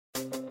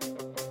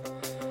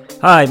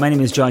Hi, my name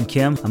is John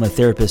Kim. I'm a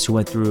therapist who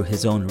went through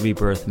his own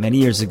rebirth many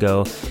years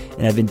ago,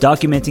 and I've been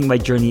documenting my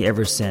journey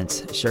ever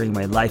since, sharing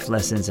my life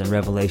lessons and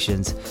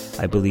revelations.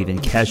 I believe in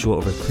casual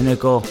over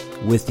clinical,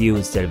 with you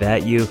instead of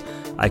at you.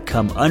 I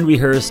come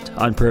unrehearsed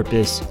on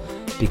purpose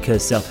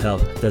because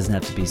self-help doesn't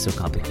have to be so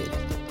complicated.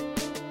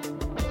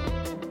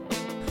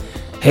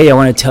 Hey, I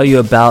want to tell you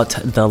about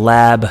The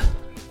Lab.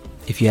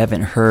 If you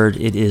haven't heard,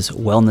 it is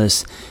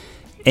wellness.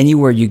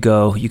 Anywhere you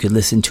go, you could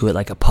listen to it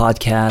like a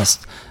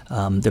podcast.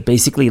 They're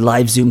basically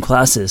live Zoom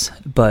classes,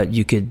 but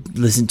you could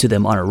listen to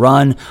them on a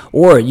run,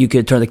 or you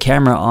could turn the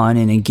camera on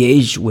and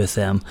engage with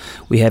them.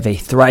 We have a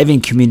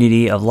thriving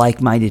community of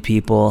like-minded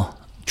people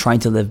trying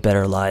to live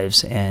better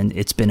lives, and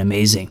it's been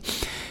amazing.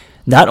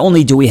 Not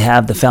only do we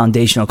have the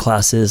foundational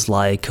classes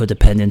like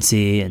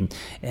codependency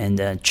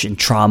and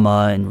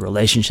trauma and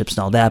relationships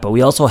and all that, but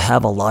we also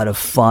have a lot of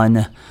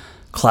fun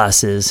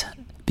classes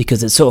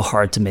because it's so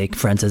hard to make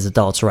friends as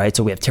adults, right?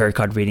 So we have tarot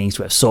card readings,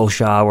 we have soul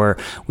shower,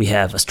 we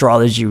have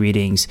astrology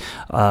readings.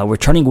 We're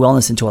turning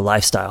wellness into a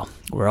lifestyle.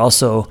 We're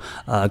also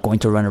going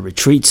to run a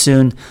retreat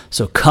soon.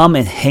 So come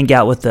and hang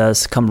out with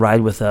us, come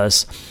ride with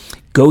us.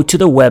 Go to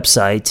the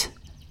website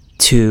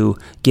to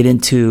get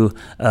into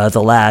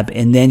the lab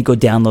and then go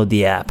download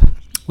the app.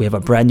 We have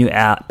a brand new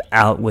app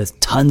out with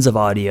tons of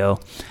audio.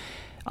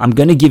 I'm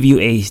going to give you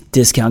a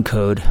discount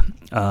code.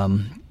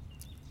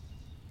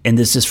 And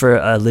this is for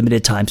a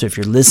limited time. So if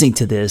you're listening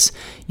to this,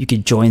 you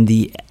could join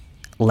the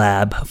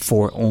lab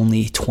for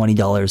only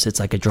 $20.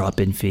 It's like a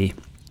drop-in fee.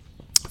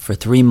 For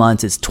 3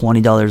 months, it's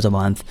 $20 a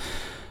month.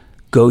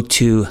 Go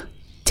to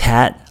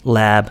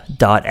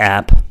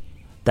tatlab.app.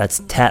 That's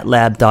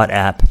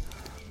tatlab.app.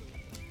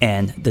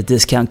 And the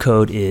discount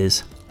code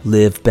is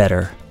Live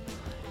Better.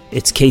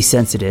 It's case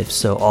sensitive,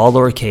 so all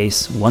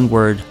lowercase, one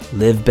word,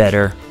 Live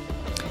Better.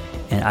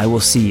 And I will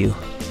see you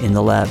in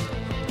the lab.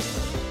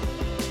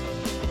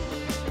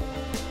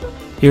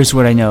 Here's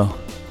what I know.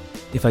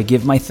 If I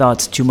give my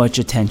thoughts too much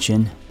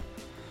attention,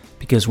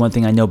 because one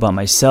thing I know about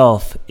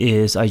myself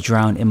is I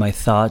drown in my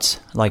thoughts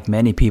like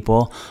many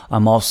people.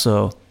 I'm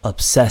also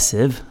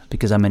obsessive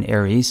because I'm an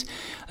Aries.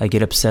 I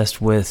get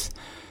obsessed with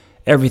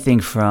everything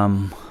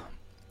from,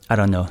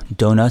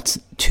 donuts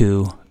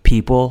to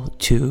people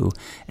to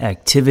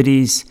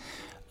activities.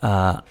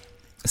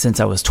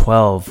 Since I was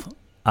 12,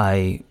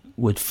 I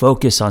would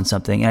focus on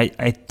something.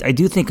 I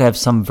do think I have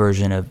some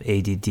version of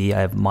ADD.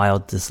 I have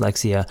mild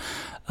dyslexia.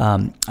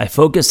 I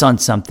focused on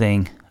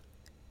something,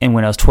 and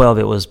when I was 12,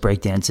 it was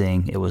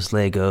breakdancing, it was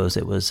Legos,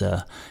 it was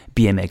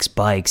BMX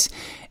bikes,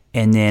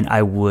 and then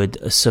I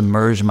would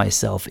submerge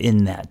myself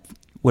in that,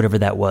 whatever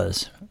that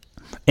was.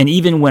 And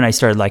even when I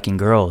started liking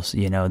girls,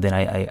 then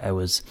I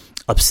was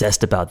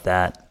obsessed about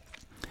that,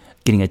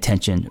 getting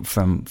attention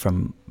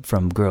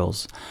from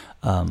girls.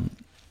 And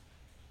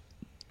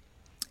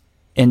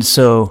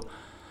so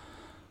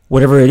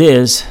whatever it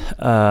is,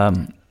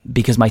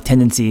 because my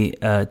tendency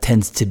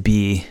tends to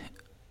be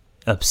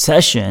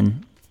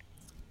obsession,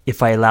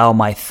 if I allow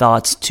my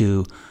thoughts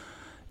to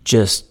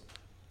just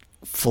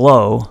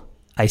flow,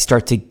 I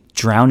start to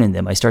drown in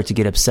them. I start to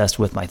get obsessed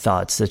with my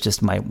thoughts. That's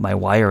just my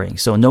wiring.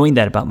 So knowing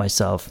that about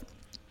myself,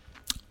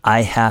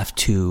 I have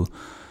to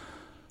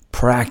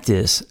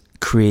practice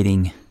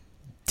creating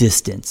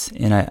distance.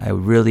 And I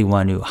really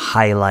want to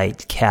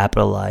highlight,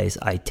 capitalize,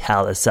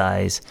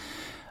 italicize,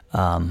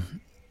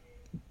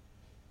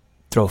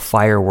 throw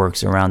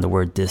fireworks around the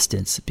word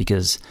distance,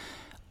 because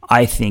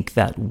I think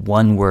that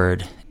one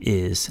word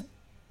is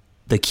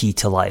the key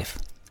to life.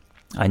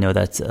 I know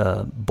that's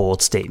a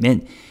bold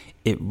statement.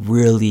 It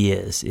really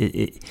is.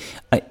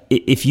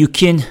 If you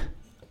can,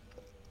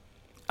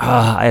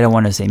 I don't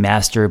want to say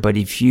master, but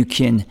if you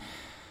can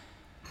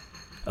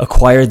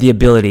acquire the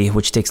ability,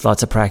 which takes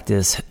lots of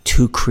practice,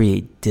 to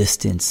create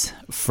distance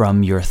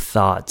from your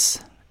thoughts,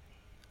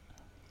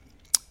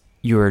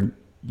 you're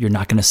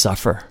not going to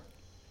suffer.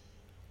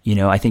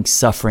 I think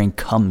suffering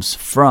comes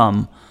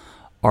from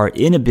our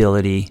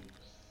inability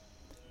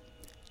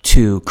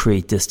to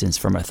create distance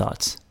from our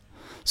thoughts.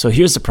 So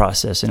here's the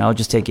process, and I'll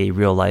just take a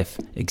real life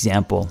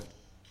example.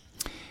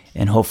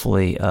 And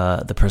hopefully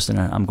the person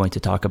I'm going to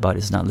talk about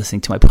is not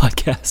listening to my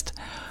podcast.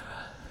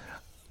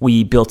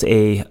 We built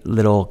a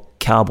little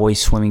cowboy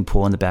swimming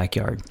pool in the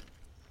backyard.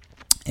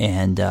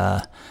 And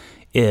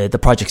the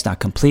project's not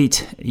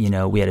complete.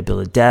 We had to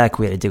build a deck.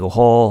 We had to dig a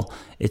hole.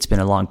 It's been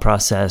a long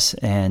process.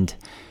 And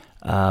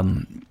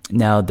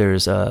now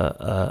there's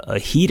a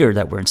heater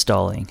that we're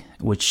installing,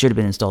 which should have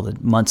been installed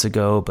months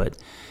ago, but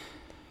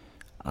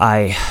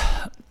I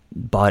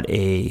bought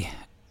a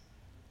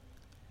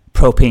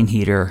propane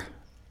heater.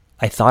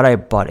 I thought I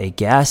bought a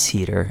gas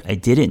heater. I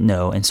didn't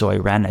know, and so I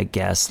ran a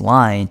gas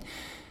line.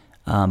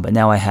 But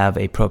now I have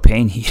a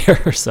propane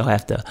heater, so I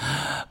have to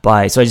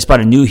buy. So I just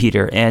bought a new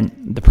heater, and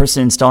the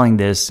person installing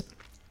this,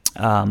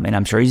 and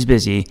I'm sure he's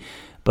busy,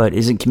 but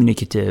isn't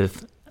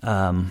communicative.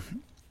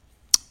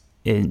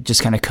 It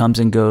just kind of comes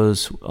and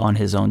goes on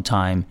his own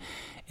time.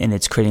 And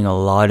it's creating a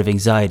lot of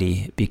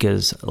anxiety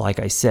because, like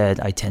I said,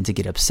 I tend to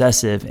get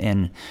obsessive,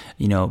 and,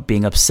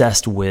 being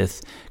obsessed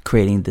with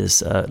creating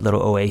this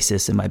little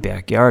oasis in my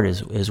backyard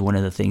is one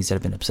of the things that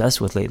I've been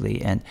obsessed with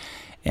lately.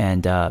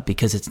 And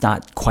because it's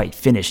not quite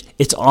finished,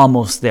 it's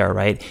almost there,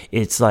 right?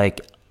 It's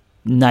like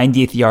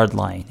 90th yard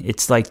line.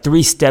 It's like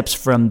 3 steps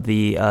from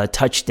the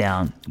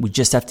touchdown. We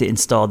just have to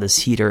install this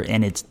heater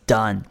and it's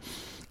done.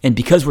 And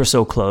because we're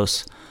so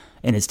close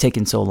and it's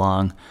taken so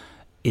long,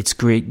 it's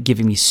great,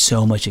 giving me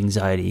so much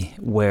anxiety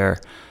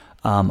where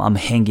I'm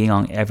hanging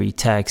on every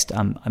text.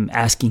 I'm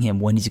asking him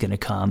when he's going to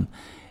come.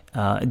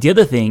 The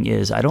other thing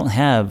is I don't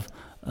have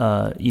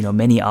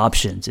many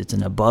options. It's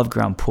an above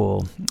ground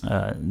pool.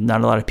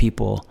 Not a lot of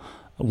people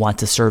want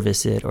to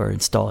service it or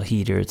install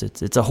heaters.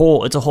 It's a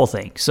whole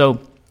thing.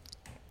 So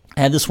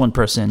I have this one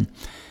person,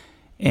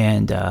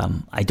 and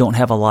I don't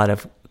have a lot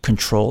of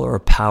control or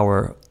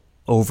power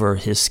over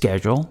his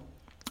schedule,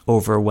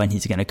 over when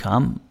he's going to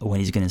come, when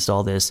he's going to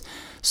install this.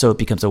 So it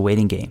becomes a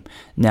waiting game.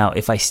 Now,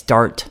 if I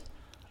start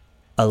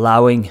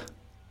allowing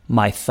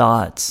my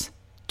thoughts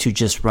to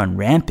just run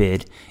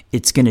rampant,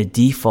 it's going to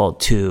default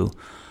to,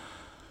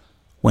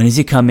 when is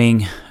he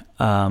coming?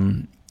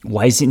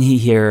 Why isn't he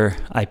here?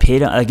 I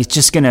paid him. Like, it's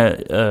just going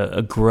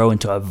to grow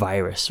into a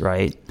virus,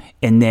 right?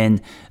 And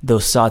then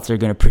those thoughts are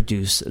going to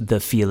produce the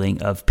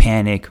feeling of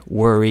panic,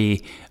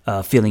 worry,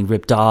 feeling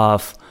ripped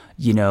off.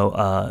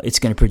 It's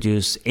going to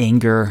produce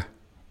anger.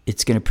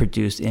 It's going to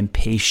produce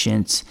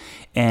impatience.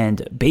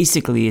 And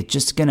basically, it's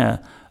just going to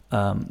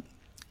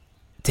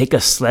take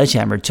a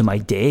sledgehammer to my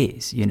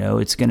days.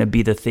 It's going to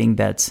be the thing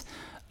that's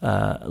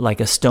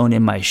like a stone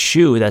in my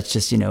shoe that's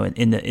just,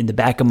 in the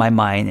back of my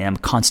mind, and I'm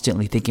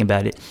constantly thinking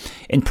about it.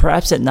 And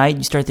perhaps at night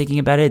you start thinking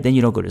about it, then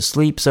you don't go to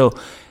sleep. So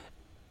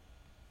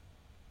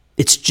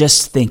it's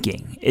just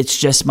thinking. It's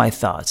just my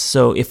thoughts.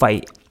 So if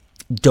I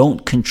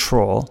don't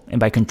control, and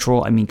by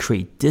control I mean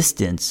create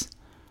distance,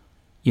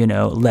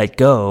 let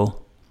go,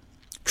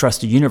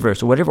 trust the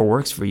universe, or whatever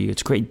works for you,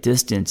 it's create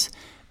distance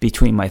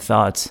between my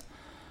thoughts,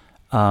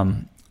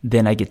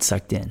 then I get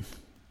sucked in.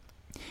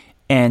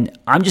 And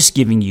I'm just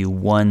giving you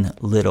one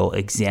little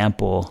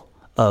example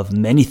of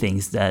many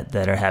things that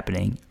are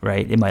happening,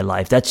 right, in my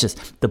life. That's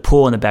just, the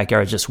pool in the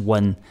backyard is just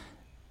one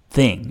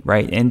thing,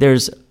 right? And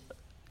there's,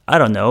 I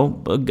don't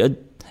know,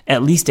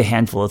 at least a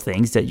handful of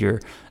things that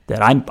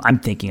I'm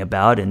thinking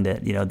about, and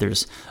that,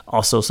 there's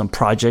also some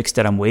projects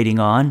that I'm waiting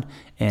on,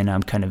 and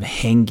I'm kind of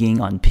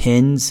hanging on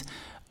pins.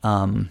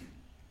 Those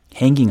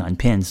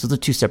are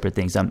two separate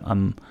things.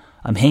 I'm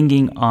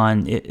hanging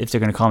on if they're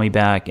going to call me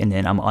back, and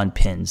then I'm on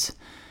pins.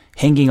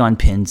 Hanging on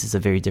pins is a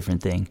very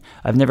different thing.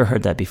 I've never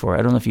heard that before.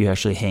 I don't know if you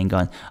actually hang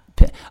on.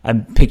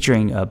 I'm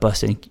picturing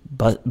Buster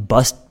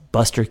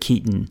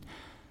Keaton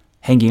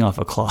hanging off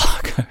a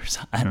clock or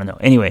something. I don't know.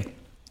 Anyway,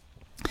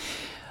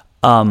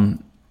 I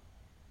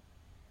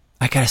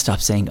gotta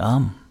stop saying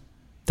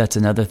That's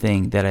another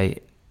thing that I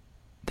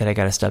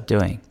gotta stop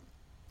doing,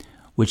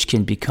 which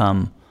can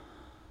become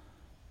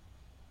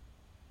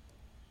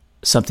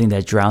something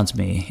that drowns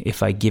me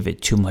if I give it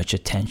too much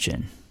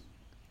attention.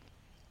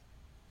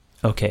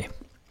 Okay,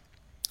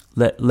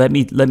 let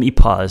me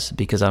pause,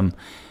 because I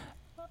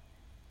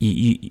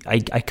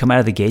come out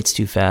of the gates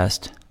too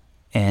fast,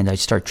 and I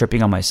start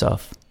tripping on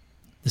myself.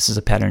 This is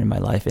a pattern in my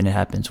life, and it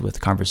happens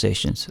with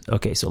conversations.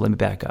 Okay, so let me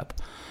back up.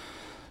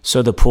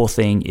 So the pool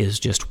thing is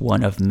just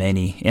one of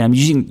many, and I'm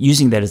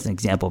using that as an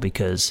example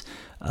because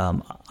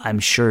I'm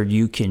sure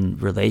you can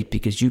relate,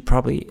 because you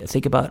probably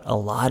think about a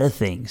lot of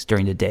things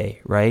during the day,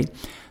 right?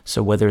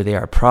 So whether they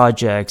are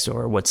projects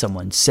or what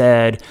someone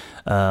said,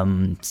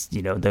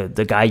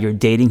 the guy you're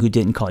dating who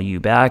didn't call you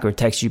back or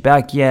text you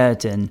back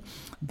yet, and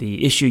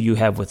the issue you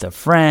have with a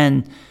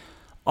friend,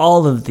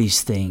 all of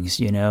these things,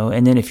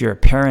 and then if you're a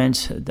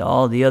parent,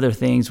 all the other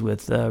things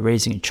with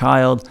raising a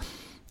child,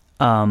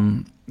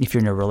 if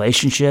you're in a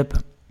relationship,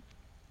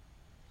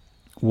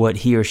 what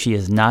he or she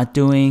is not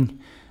doing,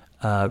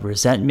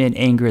 resentment,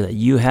 anger that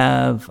you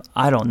have,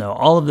 I don't know,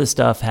 all of this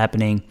stuff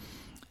happening.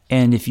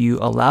 And if you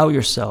allow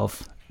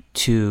yourself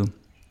to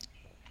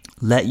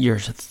let your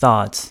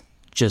thoughts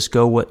just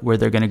go where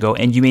they're going to go,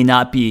 and you may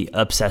not be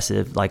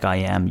obsessive like I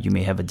am, you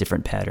may have a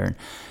different pattern,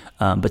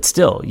 but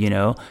still,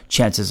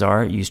 chances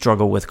are you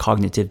struggle with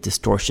cognitive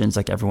distortions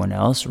like everyone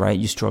else, right?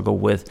 You struggle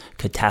with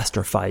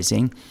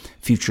catastrophizing,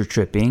 future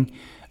tripping,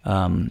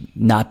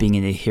 not being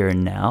in the here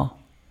and now,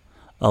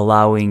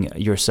 allowing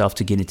yourself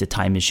to get into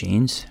time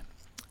machines,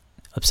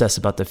 obsess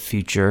about the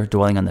future,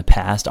 dwelling on the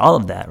past, all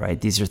of that, right?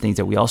 These are things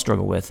that we all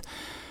struggle with.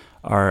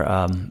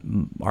 Our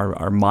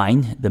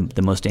mind,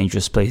 the most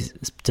dangerous place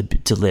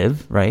to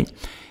live, right?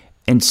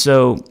 And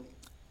so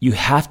you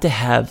have to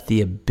have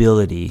the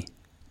ability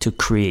to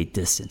create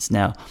distance.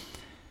 Now,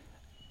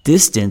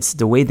 distance,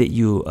 the way that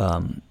you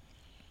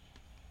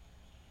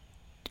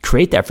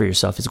create that for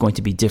yourself is going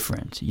to be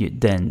different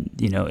than,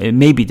 it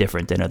may be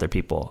different than other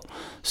people.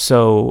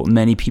 So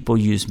many people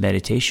use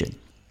meditation.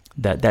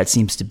 That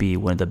seems to be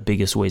one of the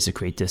biggest ways to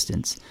create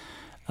distance.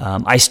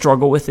 I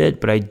struggle with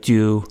it, but I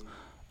do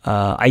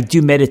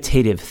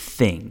meditative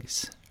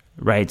things,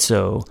 right?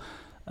 So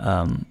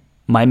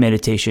My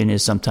meditation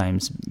is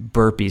sometimes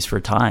burpees for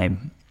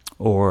time,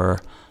 or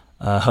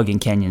hugging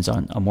canyons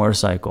on a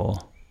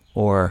motorcycle,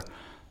 or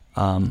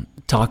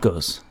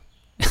tacos.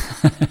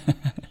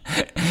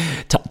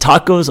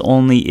 Tacos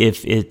only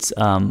if it's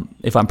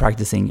if I'm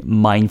practicing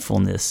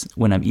mindfulness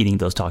when I'm eating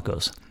those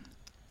tacos.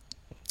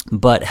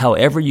 But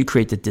however you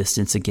create the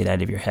distance to get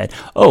out of your head.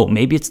 Oh,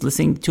 maybe it's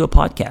listening to a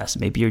podcast.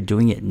 Maybe you're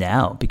doing it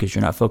now because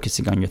you're not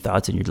focusing on your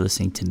thoughts and you're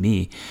listening to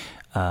me.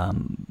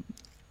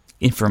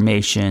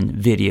 Information,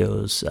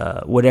 videos,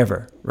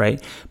 whatever,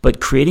 right? But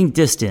creating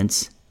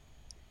distance,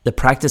 the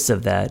practice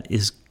of that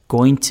is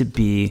going to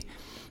be,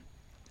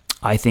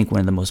 I think, one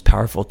of the most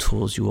powerful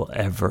tools you will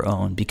ever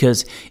own,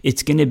 because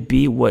it's going to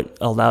be what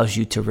allows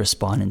you to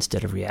respond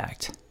instead of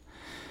react.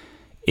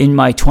 In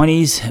my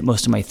 20s,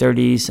 most of my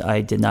 30s,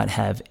 I did not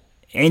have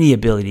any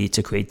ability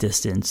to create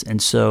distance.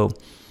 And so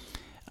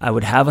I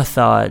would have a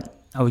thought,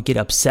 I would get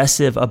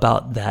obsessive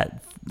about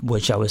that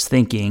which I was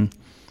thinking,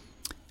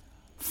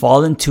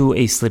 fall into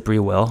a slippery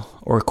well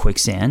or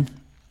quicksand,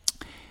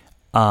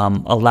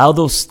 allow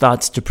those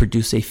thoughts to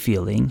produce a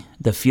feeling.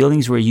 The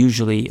feelings were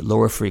usually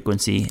lower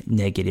frequency,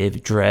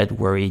 negative, dread,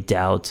 worry,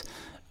 doubt,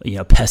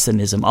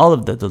 pessimism, all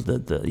of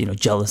the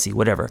jealousy,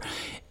 whatever.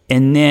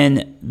 And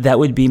then that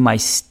would be my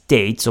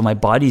state. So my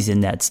body's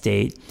in that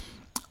state.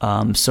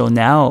 So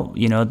now,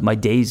 my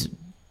day's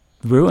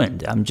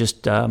ruined. I'm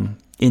just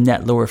in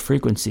that lower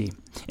frequency.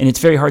 And it's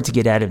very hard to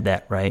get out of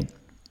that, right?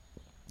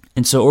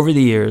 And so over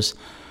the years,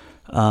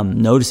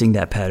 noticing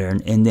that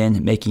pattern and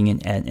then making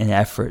an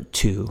effort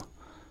to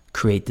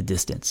create the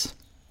distance,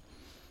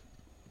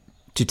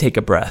 to take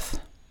a breath.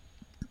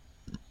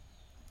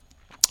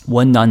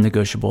 One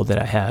non-negotiable that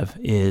I have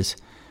is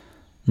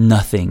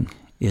nothing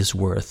is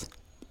worth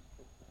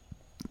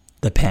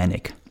the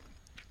panic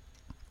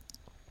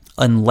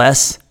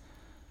unless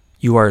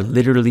you are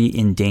literally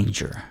in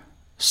danger.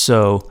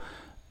 So,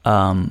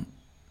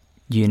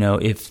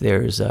 if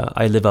there's,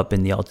 I live up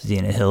in the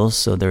Altadena Hills,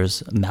 so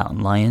there's mountain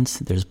lions,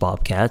 there's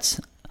bobcats.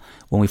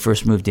 When we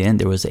first moved in,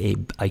 there was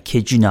I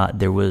kid you not,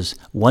 there was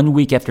 1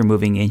 week after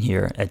moving in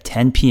here at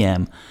 10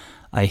 p.m.,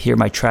 I hear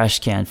my trash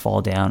can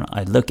fall down.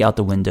 I look out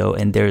the window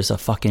and there's a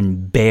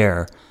fucking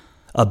bear,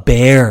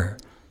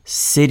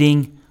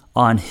 sitting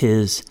on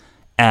his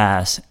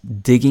ass,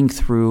 digging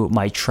through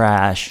my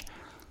trash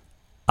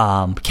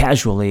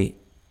casually.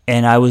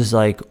 And I was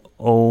like,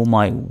 oh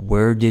my,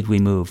 where did we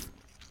move?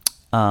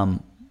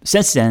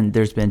 Since then,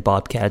 there's been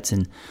bobcats,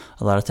 and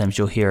a lot of times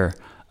you'll hear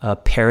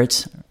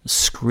parrots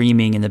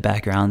screaming in the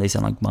background. They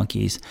sound like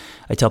monkeys.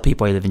 I tell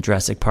people I live in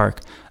Jurassic Park.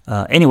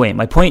 Anyway,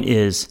 my point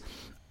is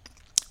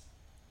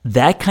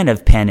that kind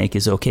of panic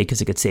is okay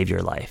because it could save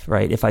your life,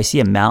 right? If I see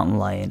a mountain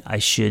lion, I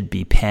should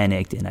be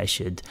panicked and I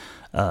should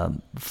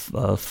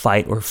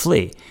fight or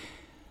flee.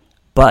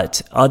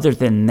 But other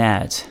than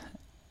that,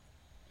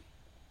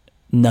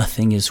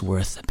 nothing is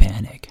worth the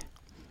panic.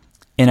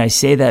 And I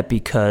say that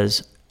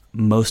because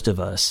most of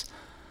us,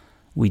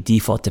 we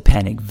default to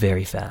panic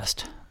very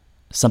fast.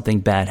 Something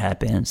bad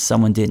happens.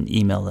 Someone didn't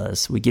email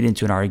us. We get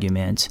into an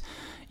argument.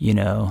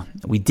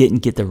 We didn't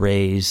get the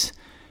raise.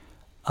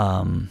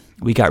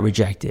 We got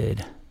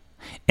rejected.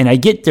 And I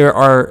get there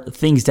are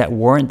things that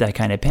warrant that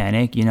kind of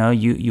panic.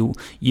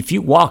 If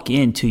you walk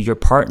into your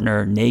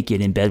partner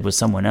naked in bed with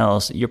someone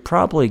else, you're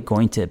probably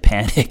going to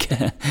panic.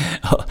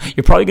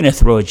 You're probably going to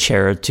throw a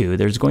chair or two.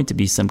 There's going to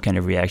be some kind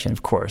of reaction,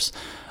 of course.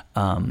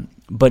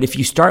 But if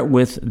you start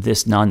with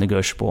this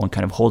non-negotiable and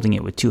kind of holding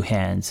it with two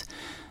hands,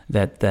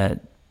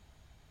 that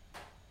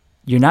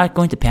you're not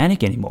going to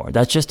panic anymore.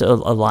 That's just a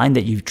line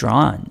that you've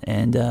drawn.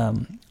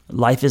 And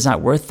life is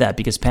not worth that,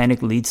 because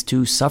panic leads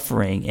to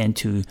suffering and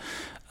to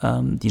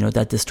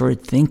that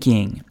distorted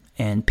thinking.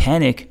 And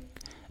panic,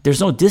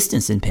 there's no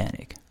distance in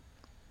panic.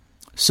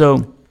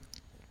 So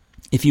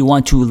if you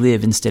want to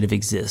live instead of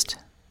exist,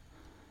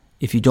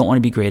 if you don't want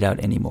to be grayed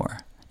out anymore,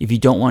 if you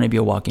don't want to be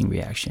a walking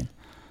reaction,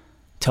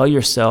 tell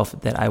yourself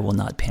that I will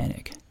not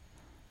panic.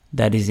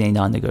 That is a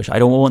non-negotiable.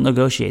 I won't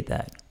negotiate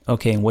that.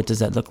 Okay, and what does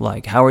that look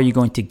like? How are you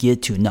going to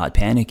get to not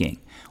panicking?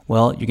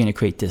 Well, you're going to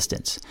create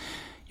distance.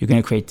 You're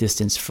going to create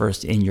distance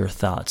first in your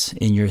thoughts,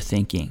 in your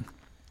thinking,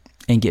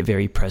 and get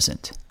very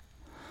present.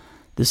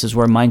 This is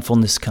where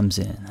mindfulness comes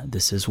in.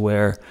 This is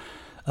where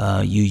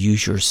you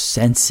use your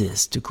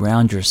senses to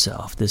ground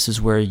yourself. This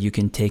is where you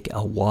can take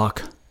a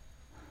walk,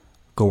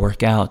 go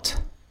work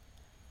out,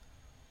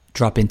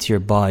 drop into your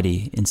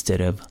body instead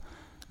of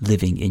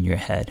living in your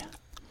head.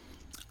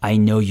 I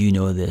know you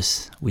know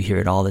this. We hear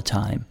it all the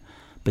time.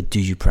 But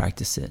do you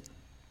practice it?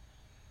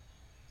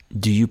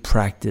 Do you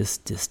practice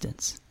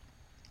distance?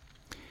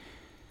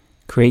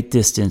 Create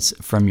distance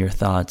from your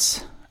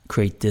thoughts.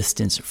 Create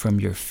distance from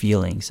your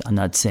feelings. I'm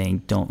not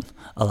saying don't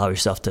allow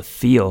yourself to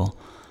feel,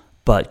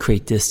 but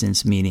create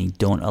distance meaning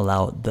don't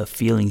allow the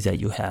feelings that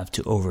you have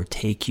to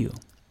overtake you,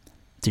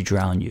 to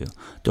drown you.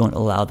 Don't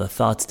allow the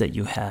thoughts that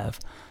you have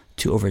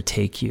to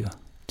overtake you,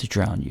 to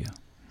drown you.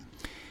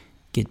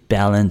 Get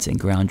balance and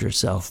ground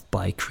yourself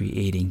by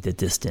creating the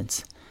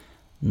distance.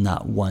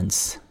 Not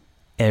once,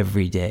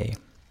 every day.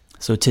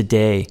 So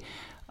today,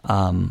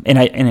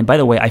 And by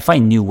the way, I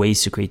find new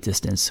ways to create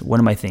distance. One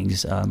of my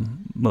things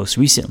most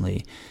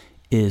recently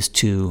is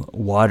to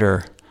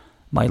water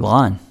my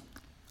lawn.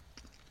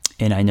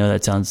 And I know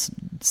that sounds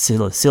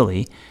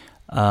silly,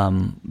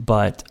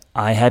 but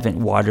I haven't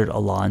watered a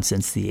lawn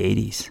since the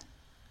 80s.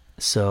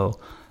 So,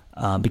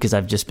 because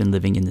I've just been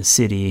living in the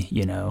city,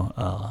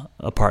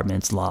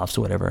 apartments, lofts,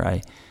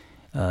 whatever.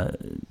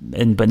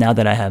 But now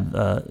that I have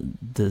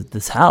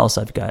this house,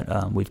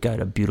 we've got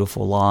a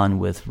beautiful lawn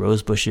with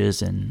rose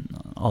bushes and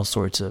all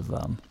sorts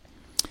of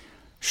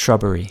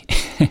shrubbery,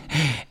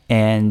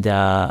 and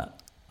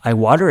I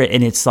water it,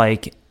 and it's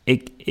like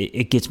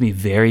it gets me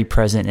very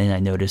present, and I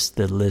notice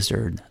the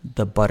lizard,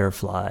 the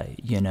butterfly,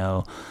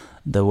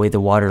 the way the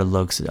water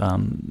looks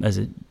as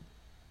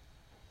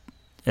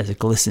it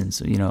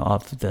glistens,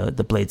 off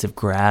the blades of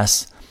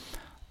grass.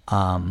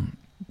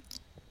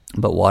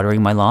 But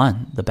watering my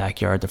lawn, the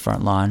backyard, the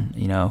front lawn,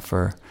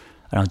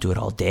 I don't do it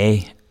all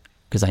day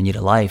because I need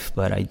a life,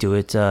 but I do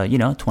it,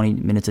 20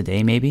 minutes a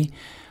day maybe.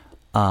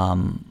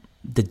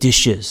 The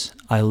dishes,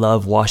 I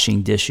love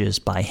washing dishes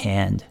by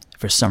hand.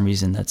 For some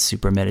reason, that's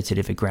super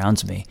meditative. It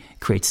grounds me,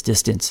 creates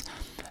distance.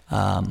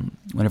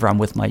 Whenever I'm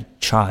with my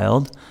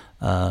child,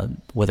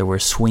 whether we're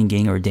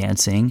swinging or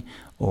dancing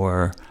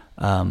or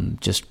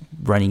just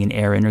running an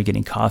errand or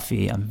getting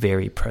coffee, I'm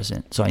very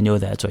present. So I know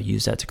that, so I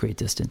use that to create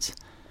distance.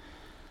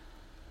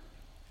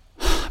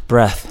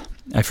 Breath.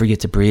 I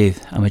forget to breathe.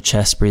 I'm a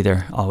chest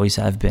breather, always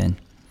have been.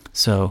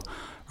 So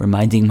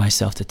reminding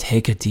myself to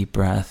take a deep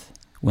breath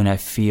when I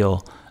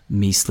feel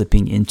me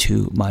slipping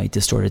into my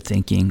distorted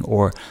thinking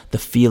or the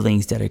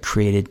feelings that are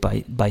created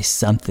by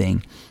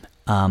something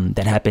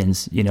that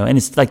happens, and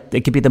it's like,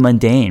 it could be the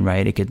mundane,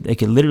 right? It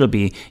could literally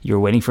be you're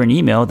waiting for an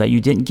email that you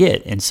didn't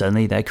get, and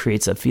suddenly that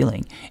creates a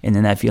feeling, and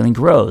then that feeling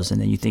grows,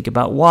 and then you think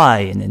about why,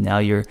 and then now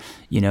you're,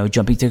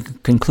 jumping to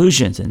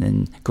conclusions, and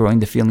then growing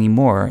the feeling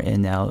more,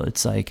 and now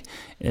it's like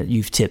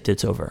you've tipped,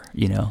 it's over,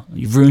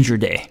 you've ruined your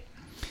day,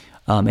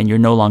 and you're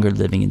no longer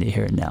living in the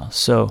here and now.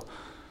 So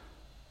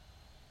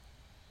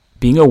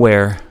being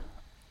aware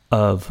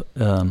of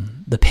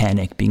the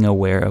panic, being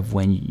aware of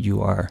when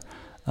you are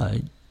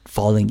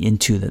falling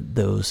into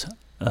those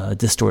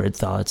distorted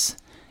thoughts.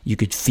 You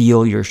could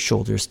feel your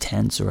shoulders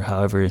tense, or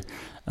however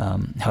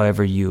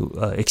you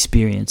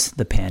experience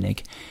the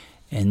panic,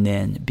 and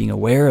then being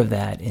aware of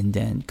that, and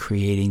then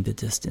creating the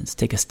distance.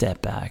 Take a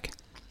step back,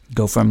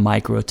 go from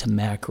micro to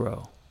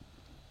macro.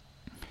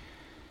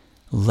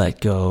 Let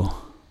go,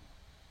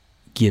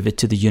 give it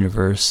to the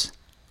universe,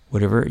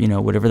 whatever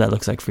that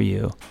looks like for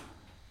you.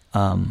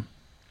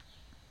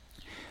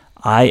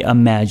 I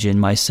imagine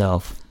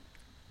myself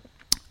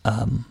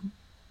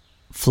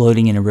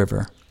floating in a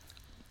river,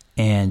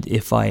 and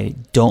if I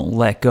don't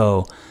let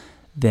go,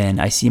 then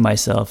I see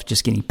myself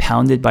just getting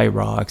pounded by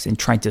rocks and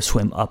trying to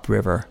swim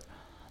upriver,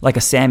 like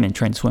a salmon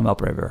trying to swim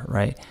upriver,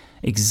 right?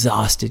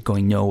 Exhausted,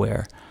 going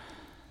nowhere.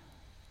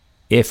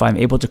 If I'm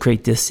able to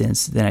create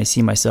distance, then I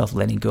see myself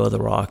letting go of the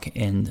rock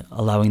and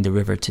allowing the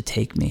river to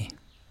take me.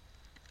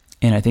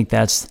 And I think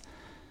that's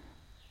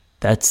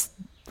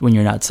when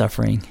you're not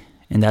suffering,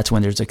 and that's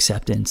when there's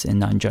acceptance and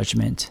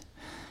non-judgment.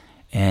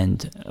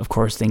 And of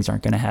course, things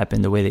aren't going to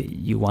happen the way that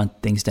you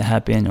want things to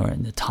happen, or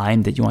in the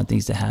time that you want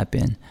things to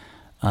happen.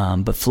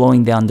 But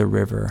flowing down the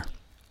river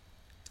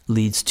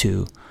leads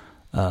to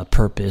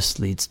purpose,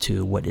 leads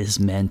to what is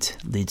meant,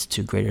 leads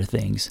to greater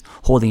things.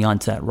 Holding on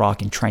to that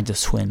rock and trying to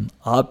swim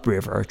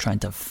upriver, trying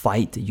to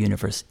fight the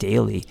universe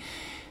daily,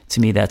 to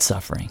me, that's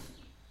suffering.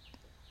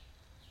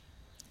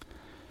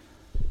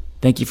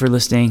 Thank you for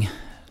listening.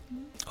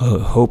 I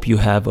hope you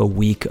have a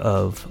week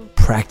of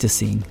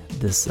practicing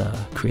this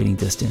creating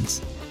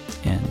distance,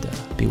 and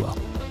be well.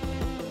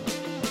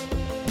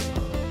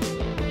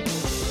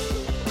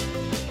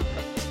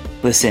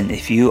 Listen,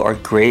 if you are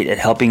great at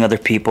helping other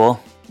people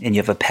and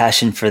you have a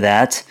passion for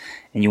that,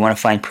 and you want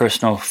to find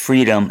personal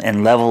freedom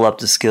and level up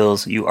the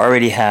skills you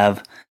already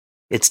have,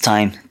 it's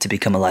time to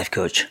become a life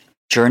coach.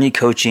 Journey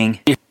Coaching.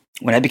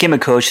 When I became a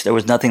coach, there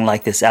was nothing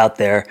like this out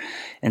there.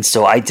 And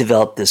so I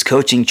developed this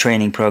coaching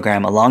training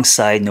program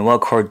alongside Noel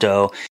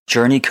Cordeau,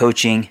 Journey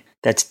Coaching.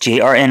 That's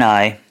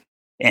JRNI.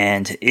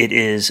 And it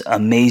is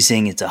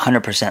amazing. It's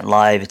 100%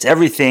 live. It's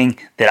everything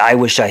that I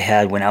wish I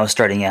had when I was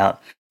starting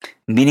out.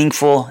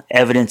 Meaningful,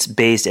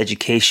 evidence-based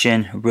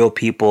education, real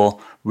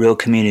people, real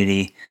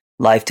community,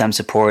 lifetime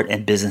support,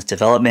 and business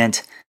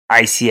development.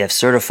 ICF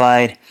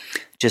certified.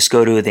 Just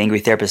go to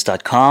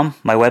theangrytherapist.com,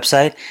 my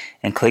website,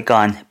 and click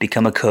on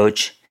Become a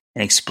Coach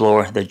and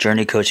explore the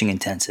Journey Coaching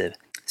Intensive.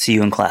 See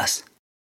you in class.